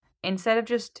instead of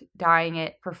just dyeing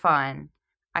it for fun,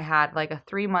 I had like a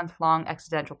 3-month-long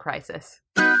existential crisis.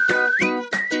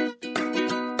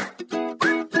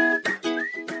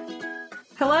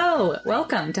 Hello,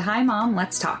 welcome to Hi Mom,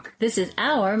 Let's Talk. This is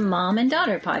our mom and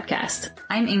daughter podcast.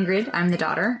 I'm Ingrid, I'm the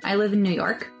daughter. I live in New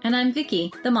York. And I'm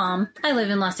Vicky, the mom. I live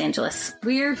in Los Angeles.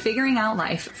 We're figuring out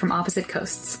life from opposite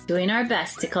coasts. Doing our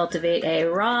best to cultivate a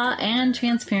raw and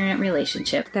transparent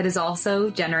relationship that is also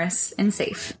generous and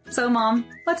safe. So Mom,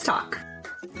 let's talk.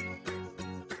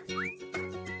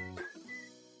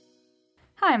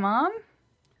 Hi Mom.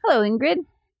 Hello Ingrid.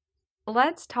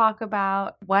 Let's talk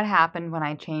about what happened when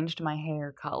I changed my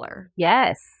hair color.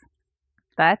 Yes,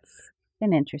 that's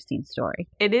an interesting story.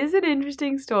 It is an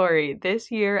interesting story. This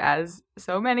year, as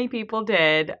so many people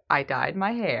did, I dyed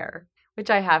my hair, which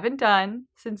I haven't done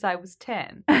since I was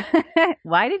 10.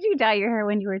 Why did you dye your hair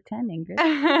when you were 10,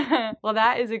 Ingrid? Well,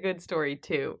 that is a good story,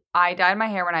 too. I dyed my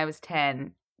hair when I was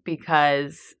 10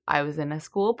 because I was in a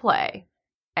school play,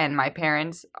 and my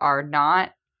parents are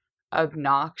not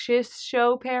obnoxious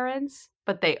show parents,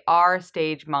 but they are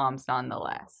stage moms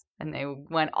nonetheless. And they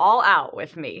went all out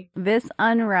with me. This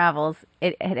unravels.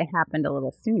 It happened a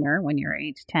little sooner when you were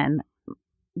age 10.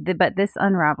 But this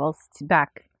unravels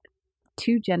back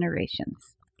 2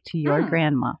 generations to your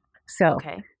grandma. So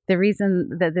the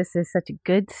reason that this is such a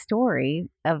good story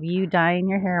of you dyeing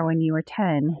your hair when you were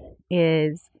 10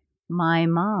 is my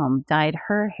mom dyed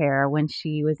her hair when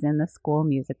she was in the school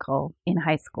musical in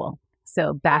high school.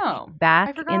 So back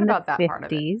in the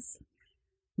 50s,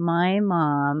 my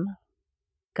mom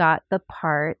got the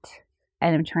part,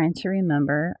 and I'm trying to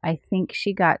remember, I think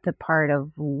she got the part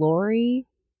of Lori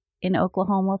in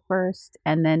Oklahoma first,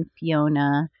 and then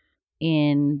Fiona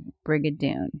in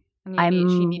Brigadoon.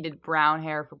 She needed brown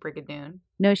hair for Brigadoon?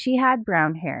 No, she had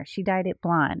brown hair. She dyed it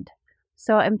blonde.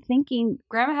 So I'm thinking...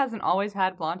 Grandma hasn't always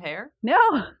had blonde hair? No.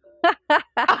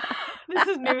 This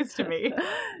is news to me.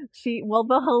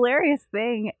 The hilarious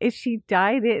thing is she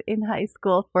dyed it in high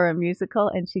school for a musical,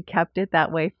 and she kept it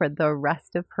that way for the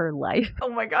rest of her life. Oh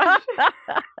my gosh.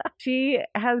 She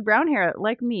has brown hair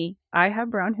like me. I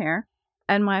have brown hair,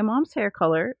 and my mom's hair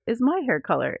color is my hair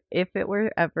color, if it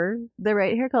were ever the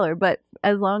right hair color. But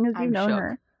as long as you've known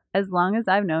her, as long as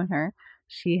I've known her,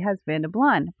 she has been a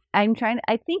blonde. I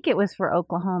think it was for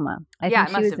Oklahoma. I think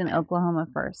she was in Oklahoma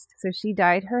first. So she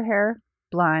dyed her hair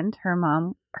blonde. Her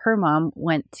mom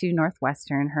went to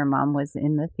Northwestern. Her mom was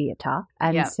in the theater.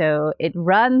 And so it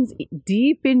runs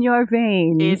deep in your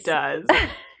veins. It does.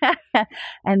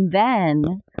 And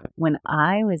then when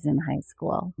I was in high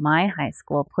school, my high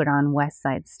school put on West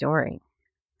Side Story.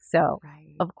 So,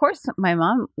 of course, my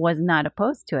mom was not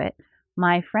opposed to it.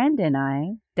 My friend and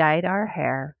I dyed our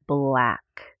hair black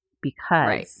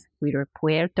because we were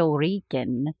Puerto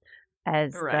Rican,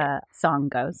 as the song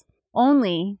goes.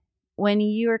 Only when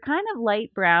you were kind of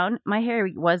light brown, my hair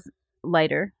was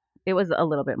lighter. It was a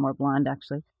little bit more blonde,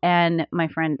 actually. And my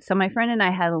friend and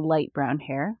I had light brown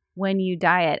hair. When you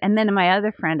dye it, and then my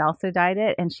other friend also dyed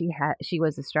it, and she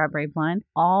was a strawberry blonde.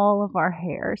 All of our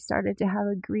hair started to have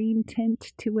a green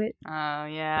tint to it. Oh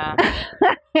yeah.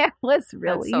 It was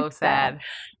really so sad.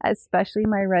 Especially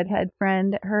my redhead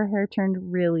friend, her hair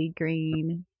turned really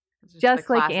green, just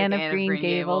like Anne of Green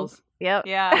Gables. Yep.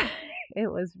 Yeah.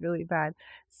 It was really bad.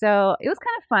 So it was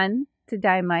kind of fun to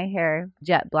dye my hair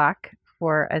jet black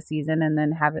for a season and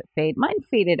then have it fade. Mine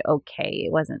faded okay.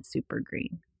 It wasn't super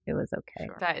green. It was okay.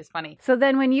 Sure. That is funny. So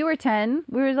then when you were 10,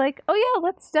 we were like, oh yeah,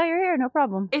 let's dye your hair. No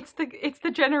problem. It's the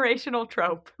generational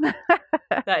trope.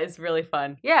 That is really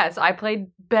fun. Yeah, so I played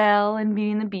Belle in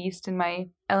Beauty and the Beast in my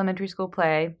elementary school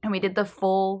play. And we did the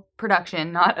full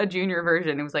production, not a junior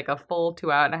version. It was like a full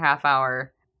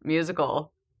 2.5-hour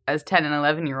musical as 10 and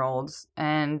 11-year-olds.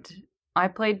 And I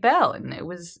played Belle. And it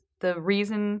was the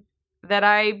reason that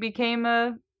I became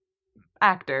a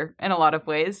actor in a lot of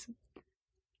ways.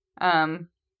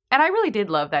 And I really did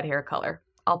love that hair color.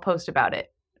 I'll post about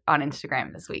it on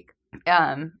Instagram this week.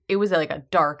 It was like a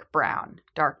dark brown,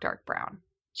 dark brown.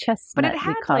 Chestnut, but it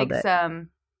had like some,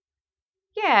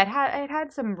 it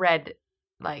had some red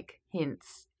like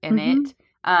hints in it.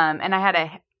 And I had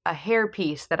a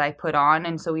hairpiece that I put on,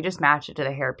 and so we just matched it to the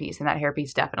hairpiece, and that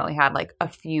hairpiece definitely had like a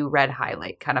few red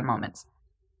highlight kind of moments.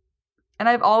 And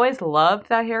I've always loved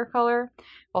that hair color.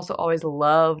 Also always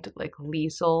loved like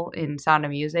Liesl in Sound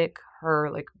of Music, her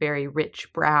like very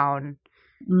rich brown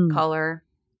color.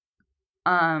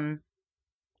 And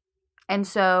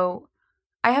so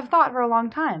I have thought for a long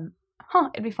time,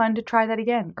 it'd be fun to try that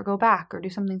again or go back or do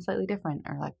something slightly different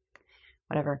or like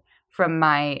whatever from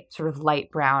my sort of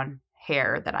light brown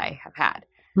hair that I have had.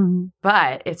 Mm-hmm.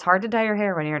 But it's hard to dye your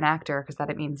hair when you're an actor because that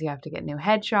it means you have to get new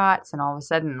headshots, and all of a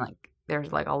sudden, like,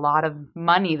 there's like a lot of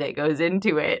money that goes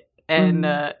into it and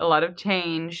a lot of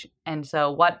change. And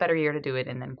so what better year to do it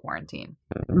in than quarantine?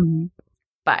 Mm-hmm.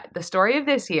 But the story of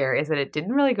this year is that it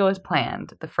didn't really go as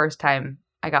planned the first time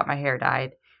I got my hair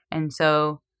dyed. And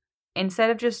so instead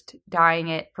of just dyeing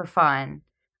it for fun,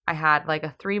 I had like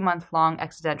a 3-month-long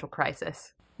existential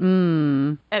crisis.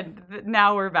 Mm. And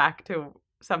now we're back to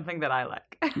something that I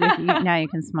like. Now you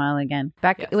can smile again.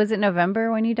 Yes. Was it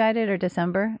November when you dyed it or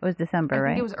December? It was December,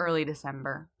 right? I think it was early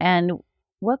December. And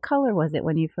what color was it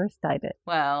when you first dyed it?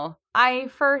 Well,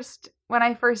 when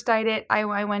I first dyed it,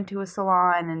 I went to a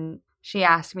salon and she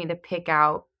asked me to pick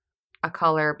out a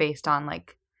color based on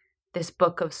like this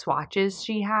book of swatches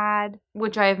she had,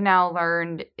 which I have now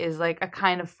learned is like a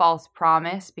kind of false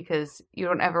promise because you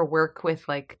don't ever work with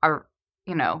like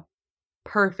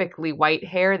perfectly white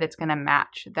hair that's going to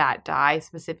match that dye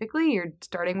specifically. You're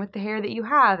starting with the hair that you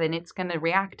have and it's going to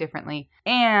react differently.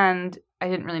 And I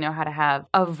didn't really know how to have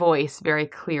a voice very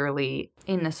clearly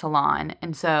in the salon.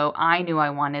 And so I knew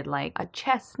I wanted like a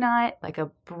chestnut, like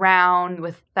a brown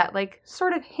with that like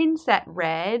sort of hints at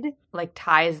red, like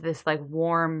ties this like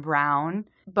warm brown.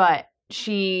 But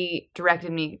she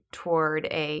directed me toward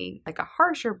a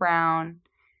harsher brown.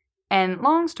 And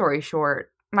long story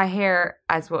short, my hair,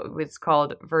 as what was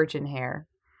called virgin hair,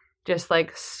 just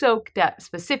like soaked up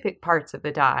specific parts of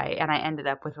the dye. And I ended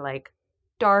up with like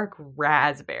dark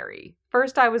raspberry.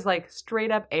 First I was like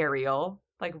straight up Ariel,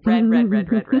 like red.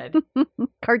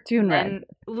 Cartoon red.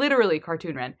 Literally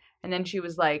cartoon red. And then she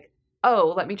was like,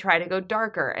 oh, let me try to go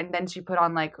darker. And then she put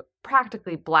on like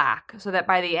practically black so that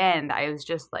by the end I was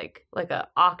just like a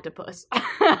octopus.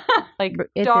 Like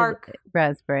it's dark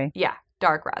raspberry. Yeah,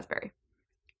 dark raspberry.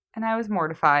 And I was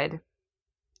mortified.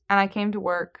 And I came to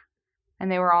work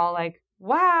and they were all like,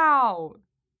 wow,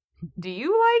 do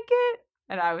you like it?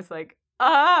 And I was like,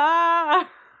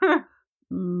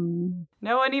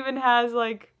 No one even has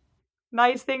like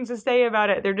nice things to say about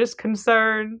it. They're just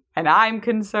concerned and I'm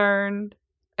concerned.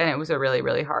 And it was a really,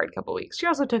 really hard couple weeks. She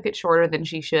also took it shorter than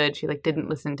she should. She like didn't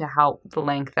listen to the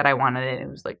length that I wanted it. It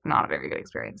was like not a very good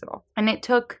experience at all. And it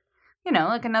took,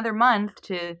 like another month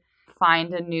to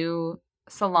find a new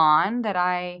salon that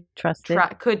I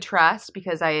could trust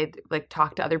because I had like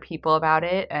talked to other people about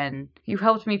it, and you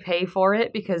helped me pay for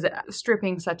it because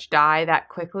stripping such dye that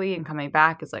quickly and coming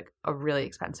back is like a really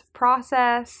expensive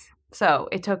process. So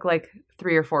it took like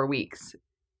 3 or 4 weeks,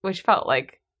 which felt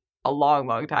like a long,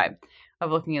 long time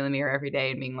of looking in the mirror every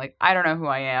day and being like, I don't know who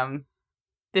I am.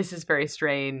 This is very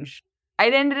strange. What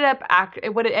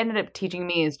it ended up teaching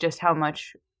me is just how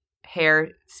much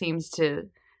hair seems to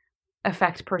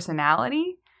affect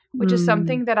personality, which is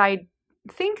something that I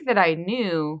think that I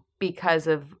knew because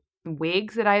of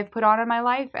wigs that I've put on in my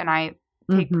life. And I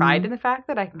take pride in the fact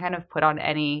that I can kind of put on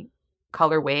any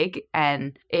color wig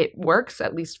and it works,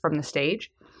 at least from the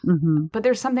stage. But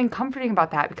there's something comforting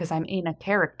about that because I'm in a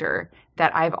character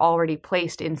that I've already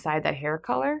placed inside that hair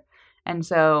color. And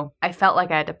so I felt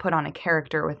like I had to put on a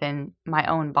character within my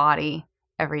own body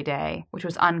every day, which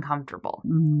was uncomfortable.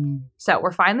 So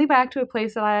we're finally back to a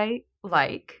place that I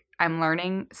like. I'm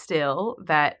learning still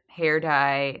that hair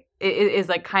dye is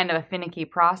like kind of a finicky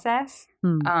process.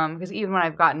 Because even when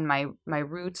I've gotten my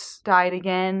roots dyed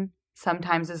again,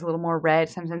 sometimes it's a little more red,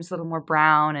 sometimes it's a little more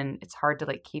brown, and it's hard to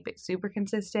like keep it super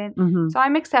consistent. So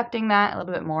I'm accepting that a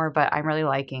little bit more, but I'm really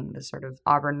liking the sort of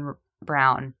auburn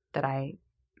brown that I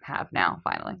have now,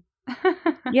 finally.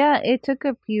 Yeah, it took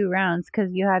a few rounds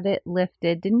because you had it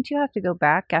lifted. Didn't you have to go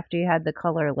back after you had the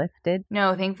color lifted?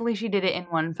 No, thankfully she did it in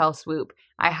one fell swoop.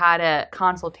 I had a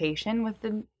consultation with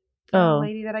the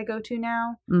lady that I go to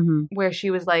now, where she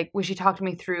talked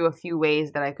me through a few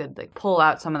ways that I could like pull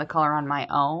out some of the color on my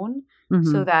own,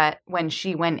 so that when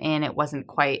she went in, it wasn't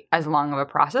quite as long of a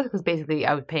process because basically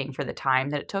I was paying for the time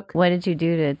that it took. What did you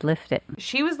do to lift it?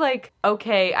 She was like,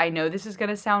 okay, I know this is going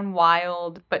to sound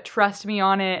wild, but trust me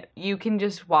on it. You can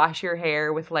just wash your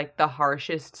hair with like the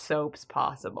harshest soaps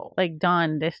possible. Like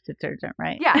Dawn dish detergent,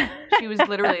 right? Yeah. She was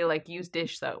literally like, use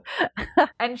dish soap.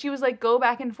 And she was like, go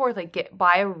back and forth, like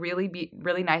buy a really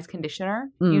nice conditioner,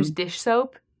 use dish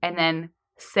soap, and then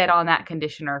set on that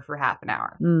conditioner for half an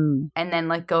hour. And then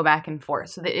like go back and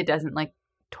forth so that it doesn't like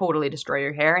totally destroy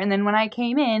your hair. And then when I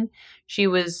came in, she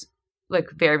was like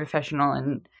very professional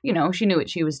and, she knew what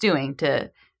she was doing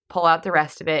to pull out the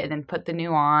rest of it and then put the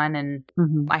new on. And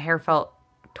my hair felt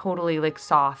totally like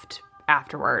soft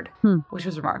afterward, which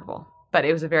was remarkable. But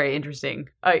it was a very interesting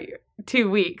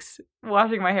 2 weeks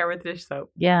washing my hair with dish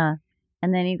soap. Yeah.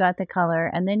 And then you got the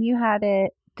color and then you had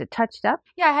it touched up?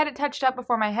 Yeah, I had it touched up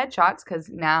before my headshots because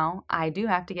now I do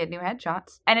have to get new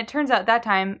headshots. And it turns out that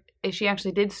time she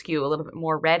actually did skew a little bit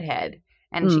more redhead.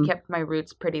 And she kept my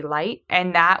roots pretty light.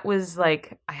 And that was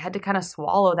like, I had to kind of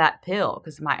swallow that pill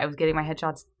because I was getting my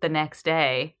headshots the next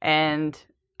day. And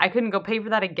I couldn't go pay for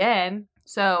that again.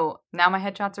 So now my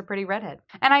headshots are pretty redhead.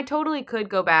 And I totally could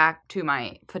go back to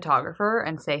my photographer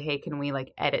and say, hey, can we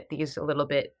like edit these a little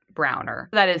bit browner?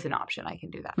 That is an option. I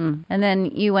can do that. And then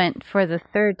you went for the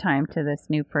third time to this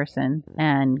new person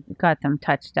and got them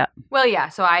touched up. Well, yeah.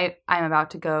 So I'm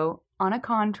about to go on a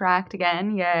contract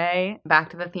again. Yay.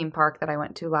 Back to the theme park that I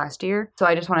went to last year. So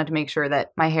I just wanted to make sure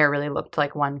that my hair really looked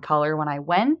like one color when I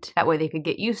went. That way they could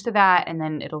get used to that and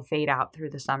then it'll fade out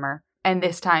through the summer. And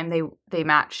this time they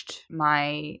matched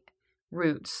my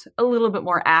roots a little bit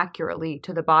more accurately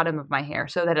to the bottom of my hair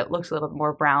so that it looks a little bit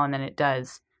more brown than it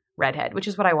does redhead, which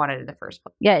is what I wanted in the first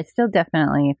place. Yeah, it's still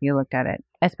definitely, if you looked at it,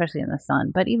 especially in the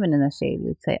sun, but even in the shade, you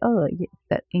would say, oh,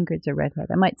 that Ingrid's a redhead.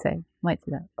 I might say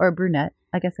that. Or a brunette.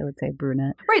 I guess I would say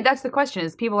brunette. Right, that's the question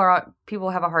is people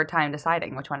have a hard time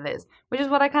deciding which one it is, which is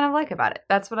what I kind of like about it.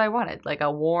 That's what I wanted, like a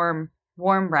warm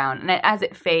brown. And as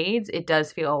it fades, it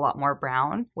does feel a lot more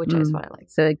brown, which is what I like.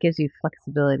 So it gives you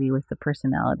flexibility with the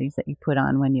personalities that you put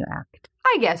on when you act.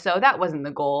 I guess so. That wasn't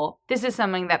the goal. This is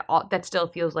something that still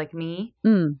feels like me,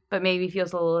 but maybe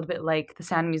feels a little bit like the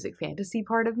Sound Music Fantasy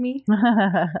part of me.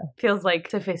 Feels like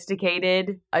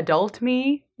sophisticated adult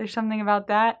me. There's something about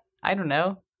that. I don't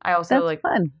know. I also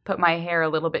put my hair a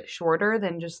little bit shorter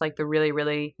than just like the really,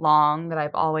 really long that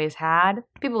I've always had.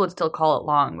 People would still call it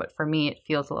long, but for me, it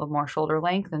feels a little more shoulder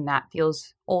length and that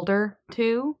feels older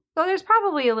too. So there's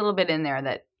probably a little bit in there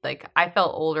that like I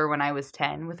felt older when I was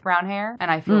 10 with brown hair and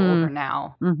I feel older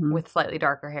now with slightly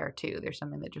darker hair too. There's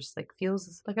something that just like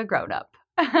feels like a grown up.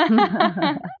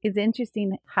 It's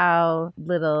interesting how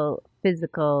little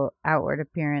physical outward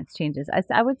appearance changes.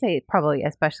 I would say probably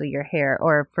especially your hair,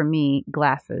 or for me,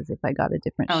 glasses. If I got a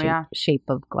different shape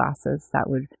of glasses, that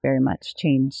would very much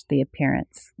change the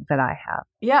appearance that I have.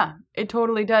 Yeah, it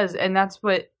totally does. And that's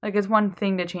what, like, it's one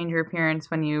thing to change your appearance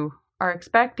when you are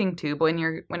expecting to, but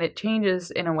when it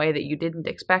changes in a way that you didn't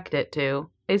expect it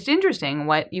to, it's interesting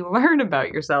what you learn about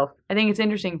yourself. I think it's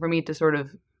interesting for me to sort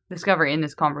of discover in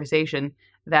this conversation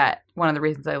that one of the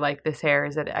reasons I like this hair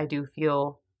is that I do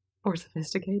feel more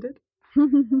sophisticated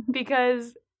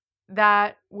because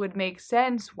that would make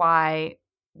sense why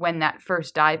when that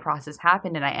first dye process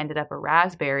happened and I ended up a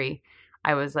raspberry,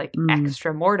 I was like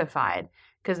extra mortified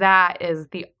because that is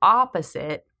the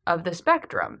opposite of the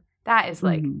spectrum. That is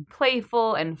like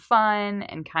playful and fun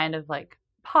and kind of like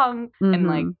punk and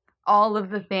like all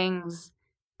of the things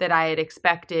that I had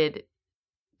expected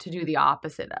to do the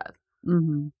opposite of,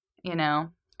 you know?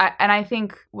 And I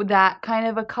think with that kind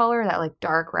of a color, that like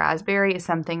dark raspberry is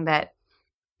something that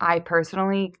I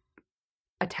personally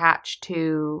attach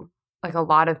to like a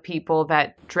lot of people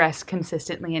that dress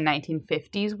consistently in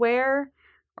 1950s wear.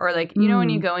 Or like, you know, when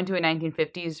you go into a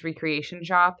 1950s recreation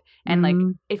shop and like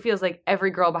it feels like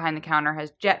every girl behind the counter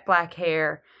has jet black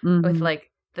hair with like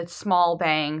the small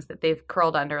bangs that they've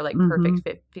curled under like perfect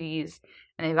 50s.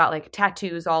 And they've got like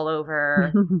tattoos all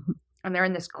over and they're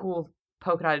in this cool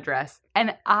polka dotted dress.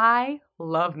 And I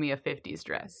love me a 50s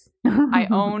dress. I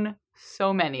own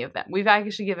so many of them. We've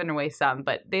actually given away some,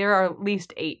 but there are at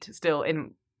least 8 still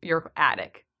in your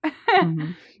attic.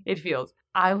 It feels.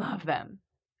 I love them.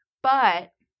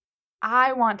 But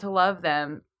I want to love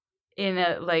them in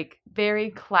a like very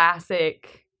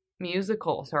classic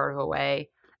musical sort of a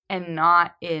way and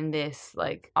not in this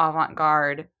like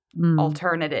avant-garde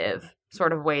alternative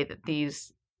sort of way that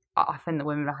these often the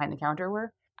women behind the counter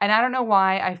were. And I don't know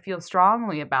why I feel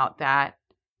strongly about that,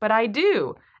 but I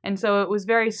do. And so it was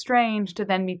very strange to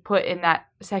then be put in that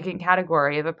second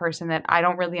category of a person that I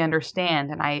don't really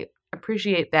understand and I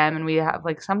appreciate them and we have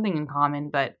like something in common,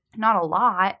 but not a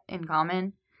lot in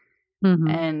common.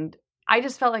 And I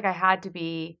just felt like I had to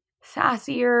be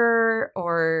sassier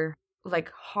or like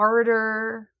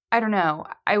harder. I don't know.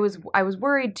 I was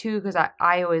worried too because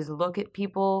I always look at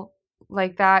people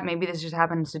like that. Maybe this just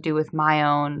happens to do with my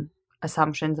own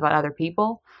assumptions about other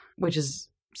people, which is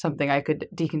something I could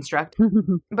deconstruct.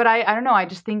 But I don't know. I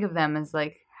just think of them as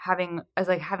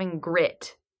having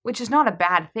grit, which is not a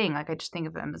bad thing. Like I just think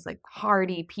of them as like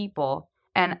hardy people.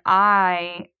 And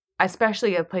I,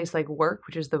 especially a place like work,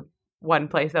 which is the one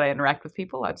place that I interact with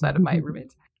people outside of my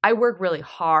roommates. I work really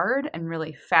hard and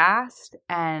really fast,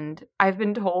 and I've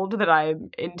been told that I'm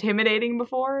intimidating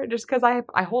before just because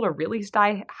I hold a really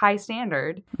high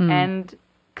standard. And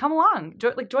come along,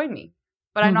 join me.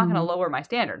 But I'm not going to lower my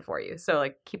standard for you, so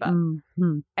like keep up.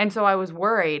 And so I was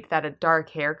worried that a dark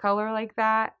hair color like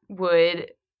that would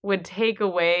would take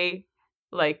away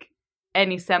like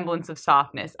any semblance of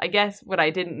softness. I guess what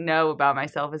I didn't know about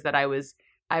myself is that I was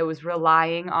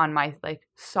relying on my like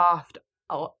soft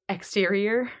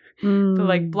exterior, the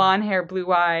like blonde hair,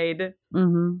 blue-eyed,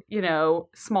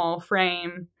 small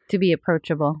frame. To be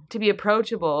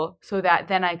approachable. So that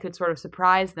then I could sort of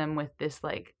surprise them with this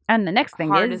like and the next thing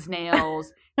hard is as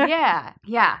nails. Yeah.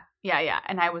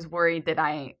 And I was worried that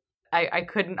I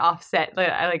couldn't offset.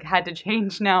 I like had to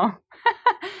change now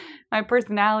my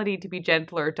personality to be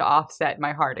gentler to offset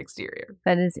my hard exterior.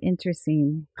 That is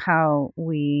interesting how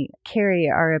we carry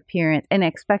our appearance and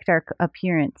expect our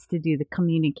appearance to do the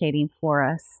communicating for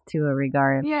us to a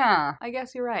regard. Yeah, I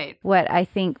guess you're right. What I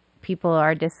think people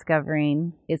are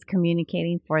discovering is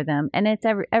communicating for them. And it's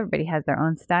everybody has their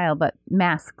own style, but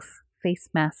masks, face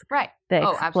masks. Right.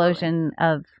 The explosion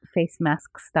of face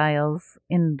mask styles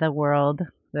in the world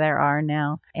there are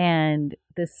now. And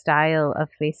the style of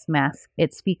face mask,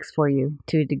 it speaks for you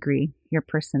to a degree, your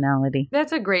personality.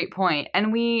 That's a great point.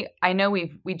 And I know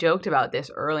we joked about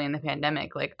this early in the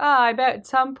pandemic, like, oh, I bet at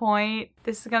some point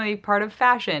this is going to be part of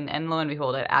fashion. And lo and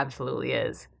behold, it absolutely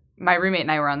is. My roommate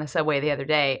and I were on the subway the other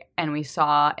day and we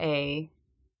saw a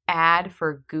ad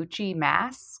for Gucci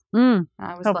masks. I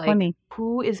was like, funny.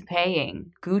 Who is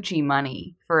paying Gucci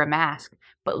money for a mask?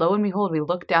 But lo and behold, we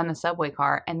looked down the subway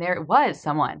car and there was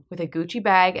someone with a Gucci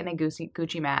bag and a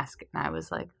Gucci mask. And I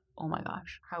was like, oh my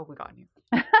gosh, how have we gotten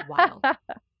here? Wild.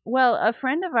 Well, a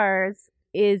friend of ours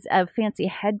is a fancy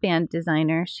headband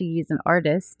designer. She's an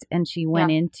artist and she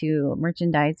went into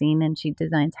merchandising and she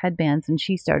designs headbands and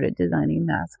she started designing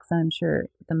masks. I'm sure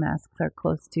the masks are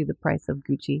close to the price of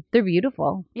Gucci. They're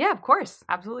beautiful. Yeah, of course.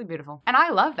 Absolutely beautiful. And I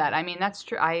love that. I mean, that's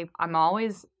true. I'm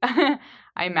always,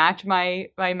 I match my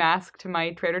mask to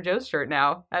my Trader Joe's shirt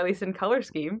now, at least in color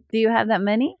scheme. Do you have that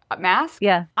many? Masks?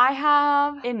 Yeah. I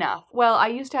have enough. Well, I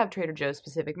used to have Trader Joe's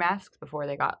specific masks before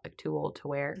they got like too old to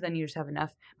wear. Then you just have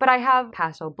enough. But I have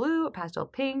pastel blue, a pastel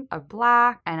pink, a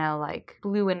black, and a like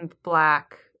blue and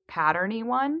black patterny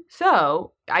one.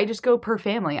 So I just go per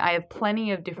family. I have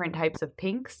plenty of different types of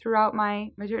pinks throughout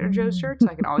my Trader Joe's shirts, so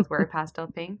I can always wear a pastel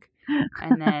pink.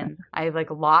 And then I have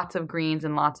like lots of greens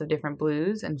and lots of different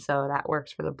blues, and so that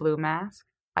works for the blue mask.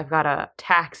 I've got a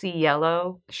taxi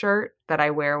yellow shirt that I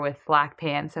wear with black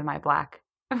pants and my black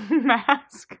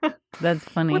mask. That's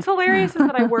funny. What's hilarious is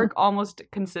that I work almost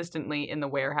consistently in the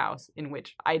warehouse in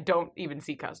which I don't even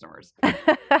see customers.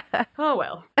 Oh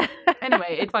well.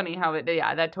 Anyway, it's funny how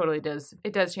that totally does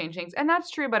change things. And that's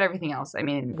true about everything else. I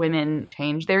mean, women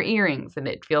change their earrings and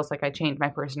it feels like I changed my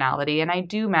personality, and I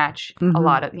do match a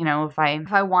lot of, if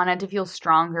I wanted to feel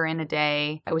stronger in a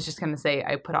day, I was just going to say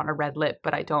I put on a red lip,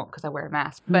 but I don't because I wear a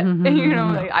mask. But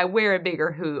like, I wear a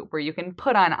bigger hoop where you can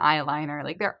put on eyeliner.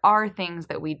 Like there are things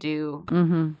that we do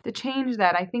to change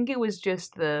that. I think it was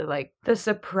just the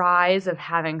surprise of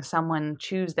having someone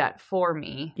choose that for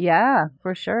me. Yeah,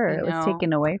 for sure. It was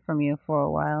taken away from you for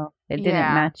a while. It didn't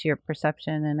match your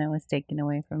perception and it was taken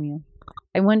away from you.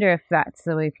 I wonder if that's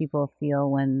the way people feel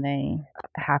when they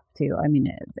have to. I mean,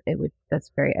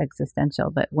 that's very existential,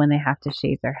 but when they have to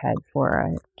shave their head for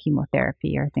a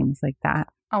chemotherapy or things like that.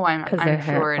 Oh, I'm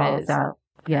sure it is. Out.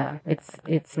 Yeah,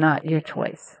 it's not your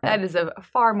choice. That is a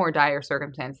far more dire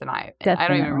circumstance than I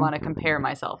don't even want to compare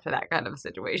myself to that kind of a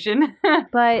situation.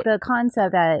 But the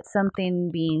concept that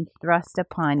something being thrust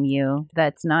upon you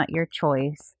that's not your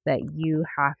choice, that you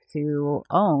have to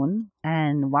own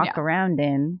and walk around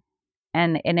in,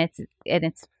 and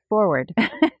it's forward.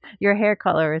 Your hair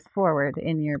color is forward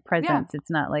in your presence. Yeah. It's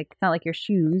not like your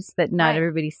shoes that not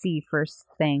everybody see first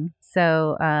thing.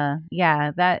 So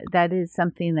that is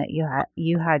something that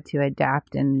you had to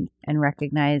adapt and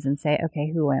recognize and say,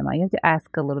 okay, who am I? You have to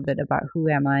ask a little bit about who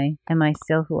am I? Am I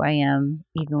still who I am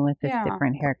even with this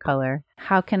different hair color?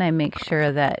 How can I make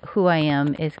sure that who I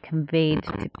am is conveyed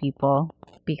to people?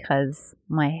 Because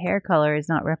my hair color is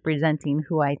not representing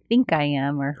who I think I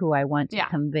am or who I want to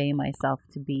convey myself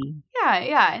to be.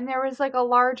 Yeah. And there was like a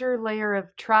larger layer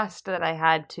of trust that I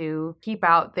had to keep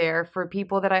out there for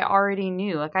people that I already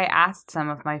knew. Like I asked some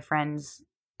of my friends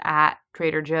at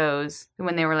Trader Joe's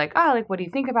when they were like, oh, like, what do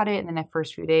you think about it in the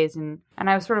first few days? And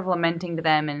I was sort of lamenting to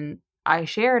them, and I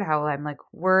shared how I'm like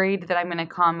worried that I'm going to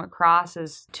come across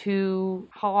as too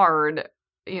hard,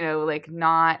 like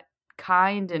not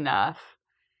kind enough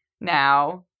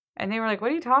now. And they were like,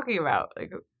 what are you talking about?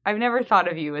 Like, I've never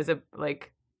thought of you as a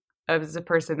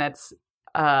person that's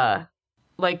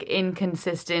like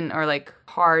inconsistent or like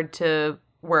hard to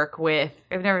work with.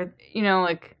 I've never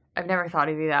thought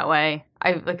of you that way.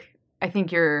 I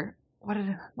think you're, what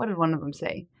did one of them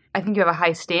say? I think you have a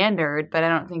high standard, but I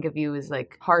don't think of you as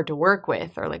like hard to work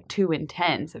with or like too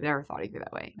intense. I've never thought of you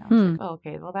that way. And I was like, oh,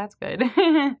 okay, well, that's good.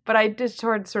 But I just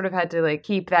sort of had to like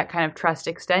keep that kind of trust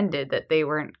extended that they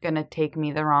weren't going to take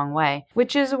me the wrong way,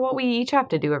 which is what we each have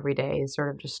to do every day, is sort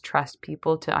of just trust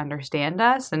people to understand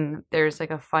us. And there's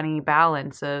like a funny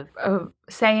balance of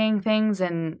saying things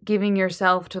and giving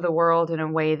yourself to the world in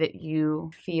a way that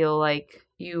you feel like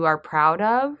you are proud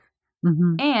of,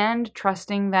 and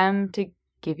trusting them to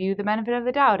give you the benefit of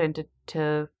the doubt and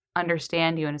to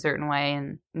understand you in a certain way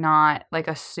and not like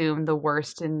assume the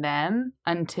worst in them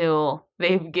until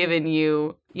they've given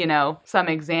you, you know, some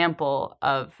example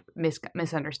of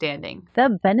misunderstanding.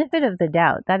 The benefit of the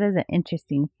doubt, that is an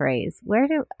interesting phrase.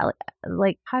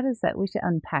 How does that, we should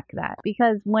unpack that.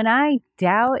 Because when I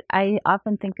doubt, I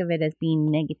often think of it as being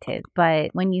negative.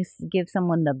 But when you give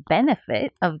someone the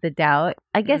benefit of the doubt,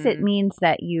 I guess it means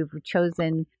that you've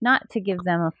chosen not to give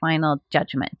them a final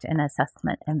judgment and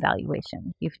assessment and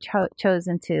valuation. You've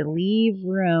chosen to leave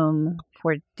room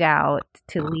for doubt,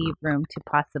 to leave room to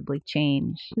possibly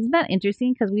change. Isn't that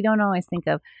interesting? Because we don't always think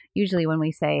of, usually when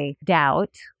we say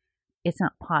doubt, it's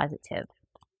not positive.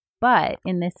 But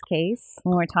in this case,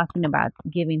 when we're talking about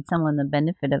giving someone the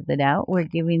benefit of the doubt, we're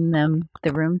giving them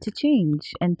the room to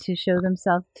change and to show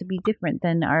themselves to be different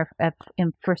than our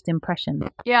first impression.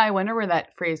 Yeah, I wonder where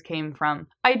that phrase came from.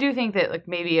 I do think that like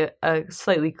maybe a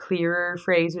slightly clearer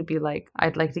phrase would be like,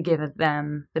 I'd like to give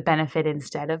them the benefit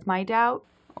instead of my doubt.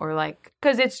 Or like,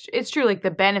 because it's true, like the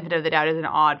benefit of the doubt is an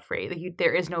odd phrase. Like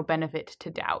there is no benefit to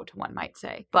doubt, one might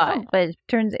say. But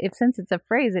since it's a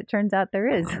phrase, it turns out there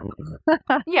is.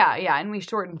 yeah, and we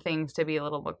shorten things to be a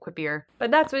little bit quippier.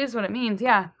 But that's what it means,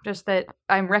 yeah. Just that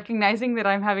I'm recognizing that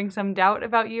I'm having some doubt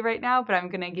about you right now, but I'm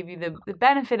going to give you the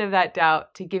benefit of that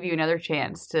doubt to give you another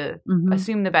chance to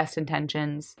assume the best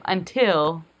intentions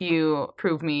until you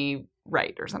prove me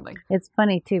right or something. It's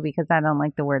funny too, because I don't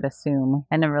like the word assume.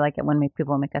 I never like it when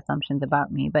people make assumptions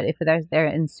about me. But if they're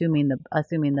assuming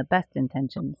the best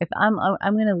intentions, if I'm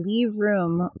going to leave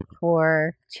room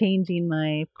for changing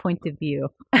my point of view.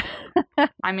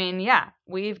 I mean, yeah,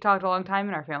 we've talked a long time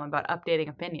in our family about updating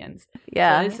opinions.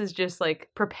 Yeah. So this is just like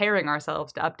preparing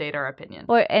ourselves to update our opinion.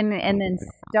 Well, and then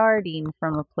starting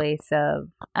from a place of,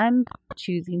 I'm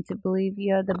choosing to believe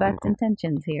you have the best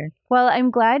intentions here. Well,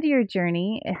 I'm glad your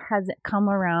journey has come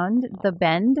around the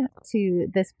bend to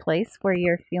this place where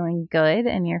you're feeling good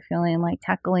and you're feeling like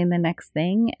tackling the next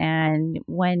thing. And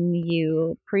when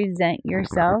you present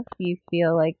yourself, you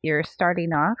feel like you're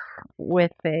starting off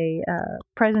with a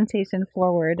presentation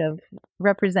forward of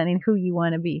representing who you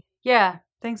want to be. Yeah.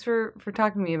 Thanks for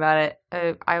talking to me about it.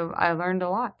 I learned a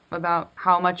lot about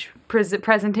how much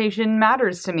presentation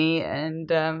matters to me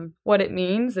and what it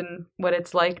means and what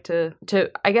it's like to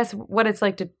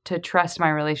trust my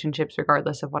relationships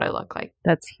regardless of what I look like.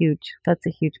 That's huge. That's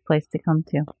a huge place to come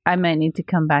to. I might need to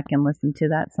come back and listen to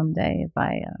that someday if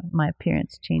my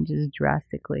appearance changes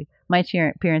drastically. My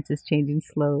appearance is changing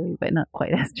slowly, but not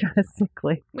quite as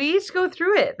drastically. We each go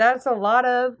through it. That's a lot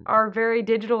of our very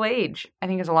digital age. I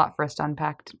think there's a lot for us to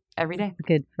unpack every day.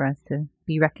 Good for us to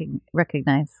be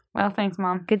recognized. Well, thanks,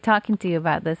 Mom. Good talking to you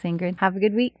about this, Ingrid. Have a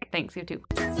good week. Thanks, you too.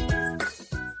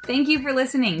 Thank you for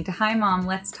listening to Hi Mom,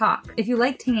 Let's Talk. If you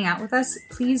liked hanging out with us,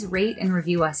 please rate and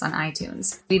review us on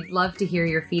iTunes. We'd love to hear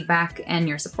your feedback and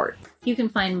your support. You can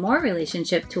find more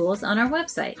relationship tools on our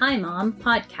website,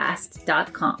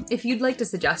 HiMomPodcast.com. If you'd like to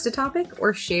suggest a topic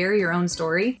or share your own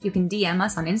story, you can DM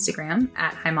us on Instagram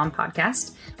at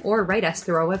HiMomPodcast or write us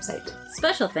through our website.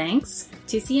 Special thanks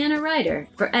to Sienna Ryder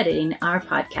for editing our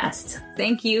podcast.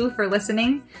 Thank you for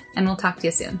listening, and we'll talk to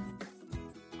you soon.